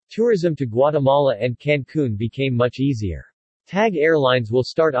Tourism to Guatemala and Cancun became much easier. TAG Airlines will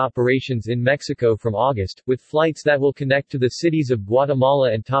start operations in Mexico from August, with flights that will connect to the cities of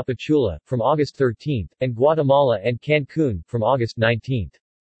Guatemala and Tapachula, from August 13, and Guatemala and Cancun, from August 19.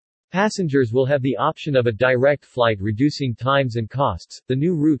 Passengers will have the option of a direct flight, reducing times and costs. The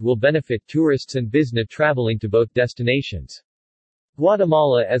new route will benefit tourists and business traveling to both destinations.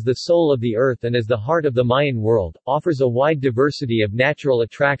 Guatemala, as the soul of the earth and as the heart of the Mayan world, offers a wide diversity of natural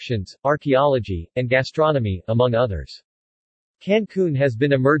attractions, archaeology, and gastronomy, among others. Cancun has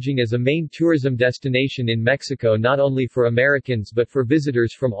been emerging as a main tourism destination in Mexico not only for Americans but for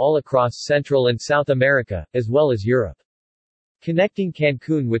visitors from all across Central and South America, as well as Europe. Connecting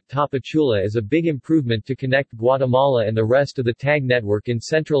Cancun with Tapachula is a big improvement to connect Guatemala and the rest of the TAG network in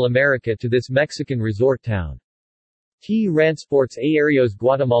Central America to this Mexican resort town. Transportes Aéreos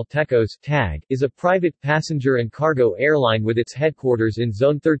Guatemaltecos (TAG) is a private passenger and cargo airline with its headquarters in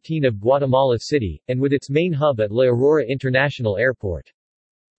Zone 13 of Guatemala City, and with its main hub at La Aurora International Airport.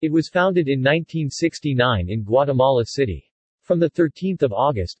 It was founded in 1969 in Guatemala City. From 13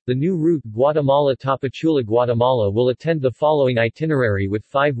 August, the new route Guatemala-Tapachula Guatemala will attend the following itinerary with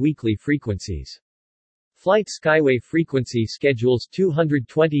 5 weekly frequencies. Flight Skyway frequency schedules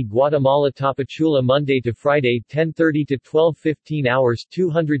 220 Guatemala-Tapachula Monday to Friday 10:30 to 12:15 hours,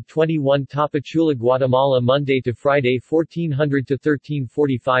 221 Tapachula Guatemala Monday to Friday 1400 to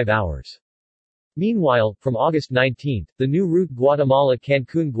 13:45 hours. Meanwhile, from August 19, the new route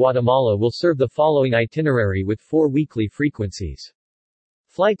Guatemala-Cancun Guatemala will serve the following itinerary with 4 weekly frequencies.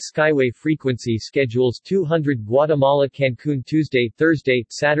 Flight Skyway frequency schedules 200 Guatemala-Cancun Tuesday, Thursday,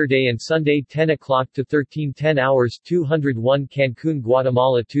 Saturday and Sunday 10 o'clock to 13:10 hours, 201 Cancun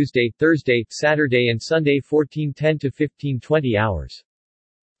Guatemala Tuesday, Thursday, Saturday and Sunday 14:10 to 15:20 hours.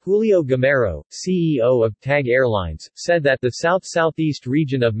 Julio Gamero, CEO of TAG Airlines, said that the south-southeast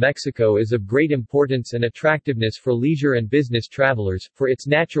region of Mexico is of great importance and attractiveness for leisure and business travelers, for its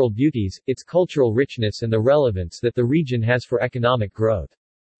natural beauties, its cultural richness and the relevance that the region has for economic growth.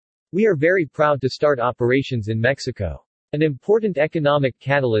 We are very proud to start operations in Mexico. An important economic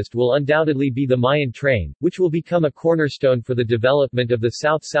catalyst will undoubtedly be the Mayan Train, which will become a cornerstone for the development of the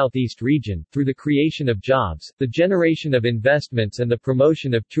South-Southeast region, through the creation of jobs, the generation of investments and the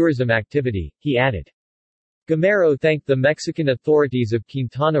promotion of tourism activity, he added. Gamero thanked the Mexican authorities of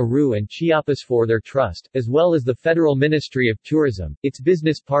Quintana Roo and Chiapas for their trust, as well as the Federal Ministry of Tourism, its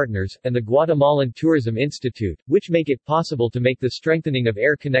business partners, and the Guatemalan Tourism Institute, which make it possible to make the strengthening of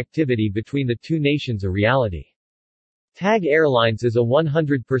air connectivity between the two nations a reality. TAG Airlines is a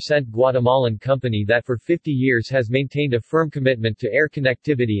 100% Guatemalan company that for 50 years has maintained a firm commitment to air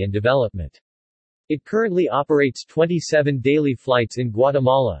connectivity and development. It currently operates 27 daily flights in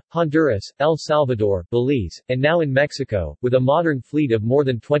Guatemala, Honduras, El Salvador, Belize, and now in Mexico, with a modern fleet of more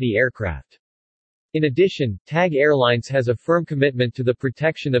than 20 aircraft. In addition, TAG Airlines has a firm commitment to the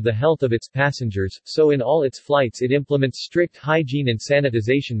protection of the health of its passengers, so in all its flights it implements strict hygiene and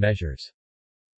sanitization measures.